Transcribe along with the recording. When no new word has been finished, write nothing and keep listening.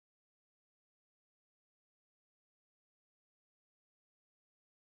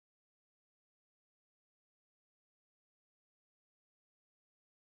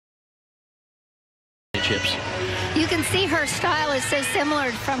championships. You can see her style is so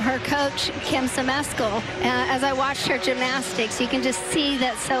similar from her coach, Kim Semeskel. As I watched her gymnastics, you can just see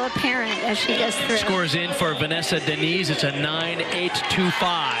that so apparent as she goes through. Scores in for Vanessa Denise. It's a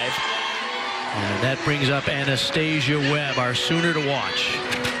 9.825. And that brings up Anastasia Webb, our Sooner to watch.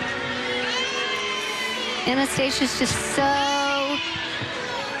 Anastasia's just so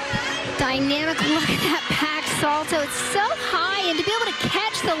dynamic. Look at that back salto. It's so high, and to be able to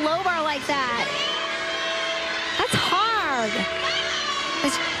catch the low bar like that, that's hard.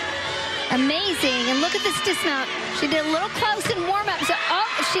 It's amazing. And look at this dismount. She did a little close in warm-up. So,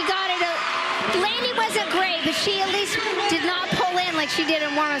 oh, she got it. Landing wasn't great, but she at least did not pull in like she did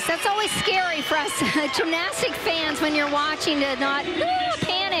in warm-ups. That's always scary for us gymnastic fans when you're watching to not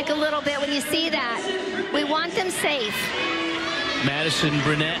panic a little bit when you see that. We want them safe. Madison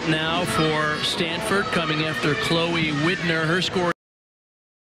Burnett now for Stanford, coming after Chloe Widner. Her score